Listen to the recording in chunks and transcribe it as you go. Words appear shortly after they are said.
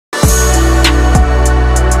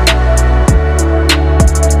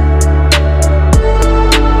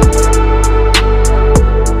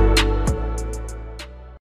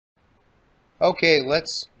Okay,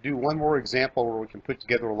 let's do one more example where we can put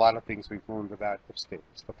together a lot of things we've learned about if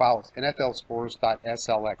statements. The file is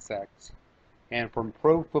nflscores.slxx, and from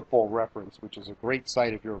Pro Football Reference, which is a great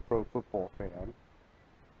site if you're a pro football fan,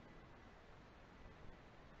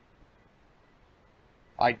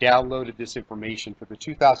 I downloaded this information for the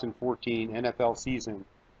 2014 NFL season,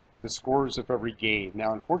 the scores of every game.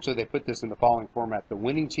 Now, unfortunately, they put this in the following format. The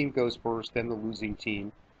winning team goes first, then the losing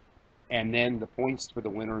team, and then the points for the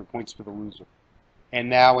winner and points for the loser. And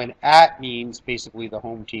now an at means basically the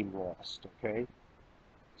home team lost, okay?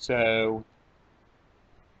 So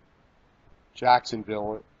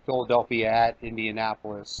Jacksonville, Philadelphia at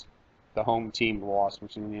Indianapolis, the home team lost,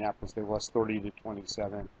 which in Indianapolis they lost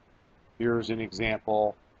 30-27. Here's an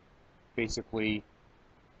example. Basically,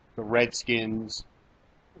 the Redskins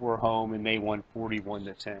were home and they won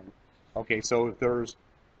 41-10. Okay, so if there's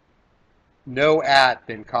no at,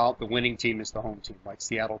 then the winning team is the home team, like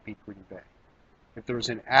Seattle beat Green Bay. If there's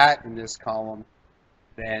an at in this column,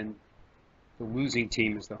 then the losing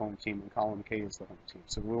team is the home team and column K is the home team.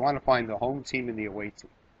 So we want to find the home team and the away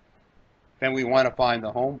team. Then we want to find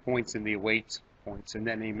the home points and the away points, and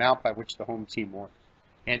then the amount by which the home team won.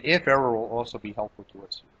 And if error will also be helpful to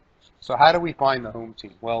us. So how do we find the home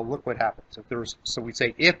team? Well, look what happens. So we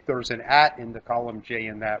say if there's an at in the column J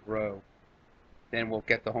in that row, then we'll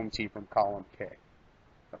get the home team from column K.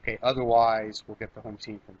 Okay, otherwise we'll get the home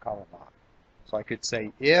team from column I. So I could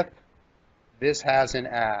say if this has an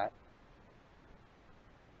at,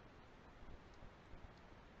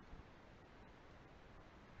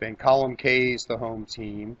 then column K is the home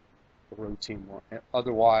team, the road team one.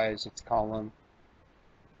 Otherwise, it's column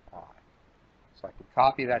I. So I can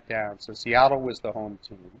copy that down. So Seattle was the home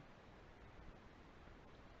team.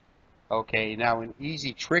 Okay, now an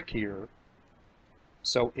easy trick here.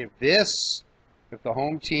 So if the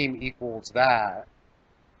home team equals that,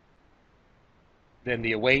 then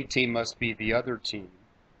the away team must be the other team.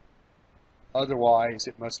 Otherwise,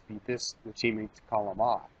 it must be the team in column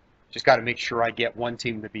I. Just got to make sure I get one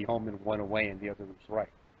team to be home and one away, and the other is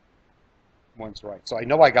right. One's right. So I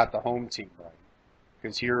know I got the home team right.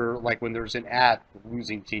 Because here, like when there's an at, the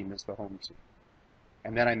losing team is the home team.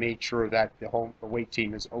 And then I made sure that the away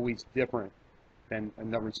team is always different than,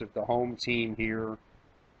 in other words, if the home team here,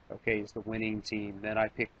 okay, is the winning team, then I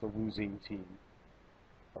pick the losing team.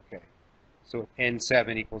 Okay. So if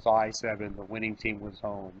N7 equals I7, the winning team was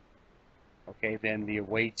home. Okay, then the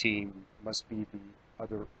away team must be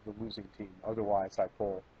the losing team. Otherwise, I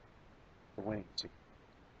pull the winning team.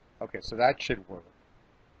 Okay, so that should work.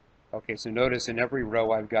 Okay, so notice in every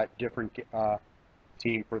row I've got different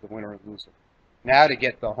team for the winner and loser. Now to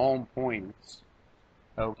get the home points.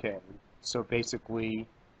 Okay, so basically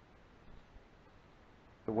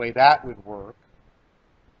the way that would work,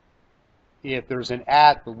 if there's an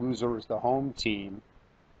at, the loser is the home team,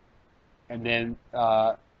 and then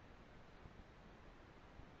the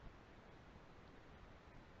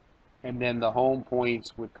home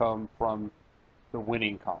points would come from the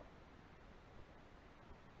winning column.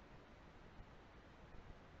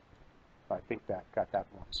 I think that got that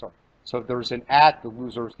wrong. Sorry. So if there's an at, the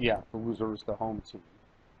loser is the home team,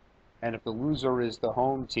 and if the loser is the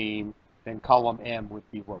home team, then column M would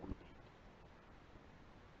be what we need.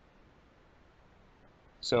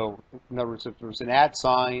 So, in other words, if there's an at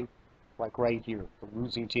sign, like right here, the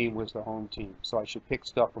losing team was the home team. So I should pick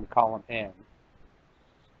stuff from column N.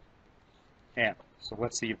 M. So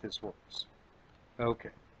let's see if this works.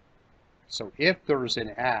 Okay. So if there's an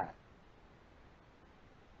at,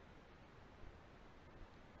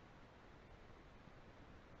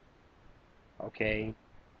 okay,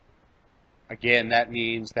 again, that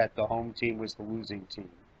means that the home team was the losing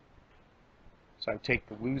team. So I take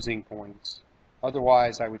the losing points.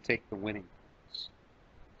 Otherwise, I would take the winning points.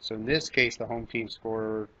 So in this case, the home team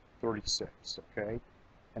scored 36, okay?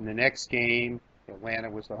 And the next game, Atlanta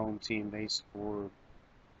was the home team. They scored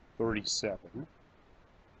 37.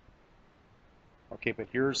 Okay, but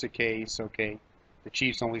here's the case, okay, the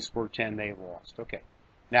Chiefs only scored 10, they lost. Okay,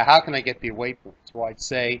 now how can I get the away points? Well, I'd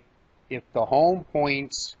say if the home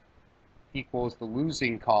points equals the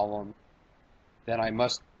losing column, then I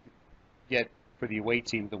must get, for the away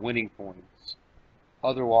team, the winning points.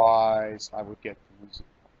 Otherwise, I would get the losing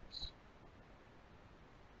points.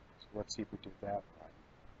 So let's see if we do that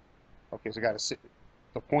right. Okay, so I got to.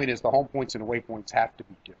 The point is the home points and away points have to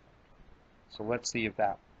be different. So let's see if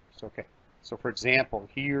that works. Okay. So for example,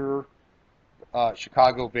 here,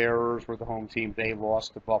 Chicago Bears were the home team. They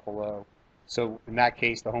lost to Buffalo. So in that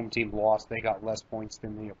case, the home team lost. They got less points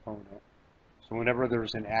than the opponent. So whenever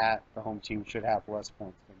there's an at, the home team should have less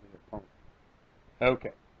points than the opponent.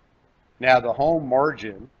 Okay. Now the home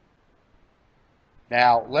margin,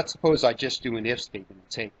 Now, let's suppose I just do an if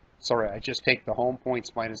statement and I just take the home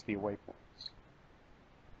points minus the away points.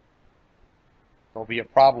 There'll be a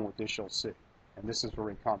problem with this, you'll see. And this is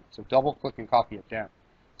very common. So double click and copy it down.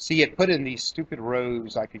 See, it put in these stupid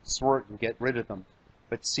rows. I could sort and get rid of them.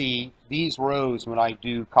 But see, these rows, when I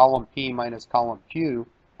do column P minus column Q,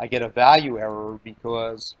 I get a value error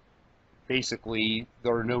because basically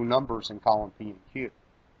there are no numbers in column P and Q.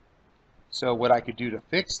 So what I could do to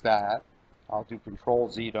fix that, I'll do Control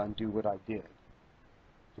Z to undo what I did.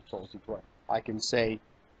 Control Z play. I can say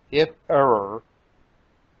if error,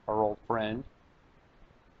 our old friend,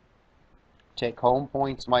 take home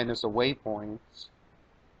points minus away points,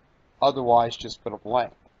 otherwise just put a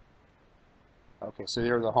blank. Okay, so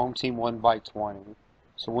there the home team won by 20.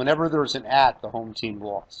 So whenever there's an at, the home team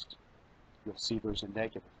lost. You'll see there's a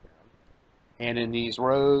negative there. And in these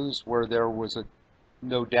rows where there was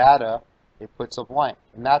no data, it puts a blank.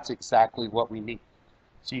 And that's exactly what we need.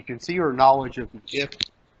 So you can see our knowledge of the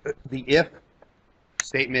if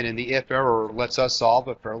statement and the if error lets us solve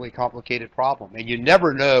a fairly complicated problem. And you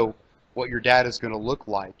never know what your data is going to look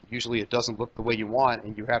like. Usually it doesn't look the way you want,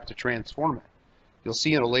 and you have to transform it. You'll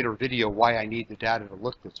see in a later video why I need the data to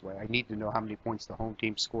look this way. I need to know how many points the home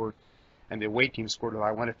team scored and the away team scored, and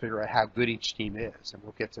I want to figure out how good each team is, and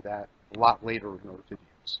we'll get to that a lot later in our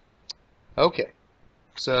videos. Okay,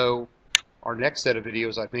 so our next set of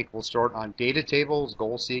videos, I think, will start on data tables,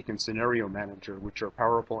 goal seek, and scenario manager, which are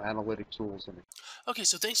powerful analytic tools. Okay,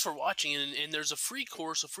 so thanks for watching, and there's a free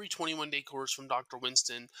course, a free 21-day course from Dr.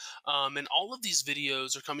 Winston, and all of these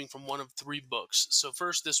videos are coming from one of three books. So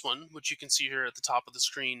first, this one, which you can see here at the top of the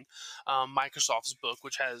screen, Microsoft's book,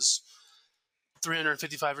 which has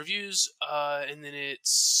 355 reviews, and then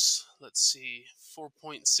it's, let's see,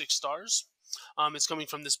 4.6 stars. It's coming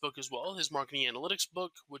from this book as well, his marketing analytics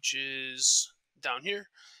book, which is down here,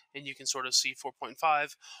 and you can sort of see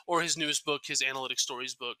 4.5, or his newest book, his analytic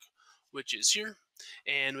stories book, which is here.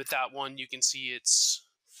 And with that one, you can see it's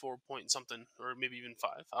 4 point something, or maybe even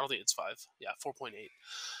 5. I don't think it's 5. Yeah, 4.8.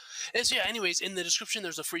 And so, yeah, anyways, in the description,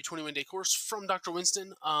 there's a free 21-day course from Dr.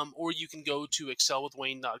 Winston, or you can go to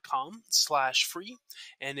excelwithwayne.com/free,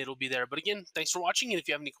 and it'll be there. But again, thanks for watching, and if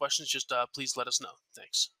you have any questions, just please let us know.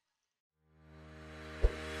 Thanks.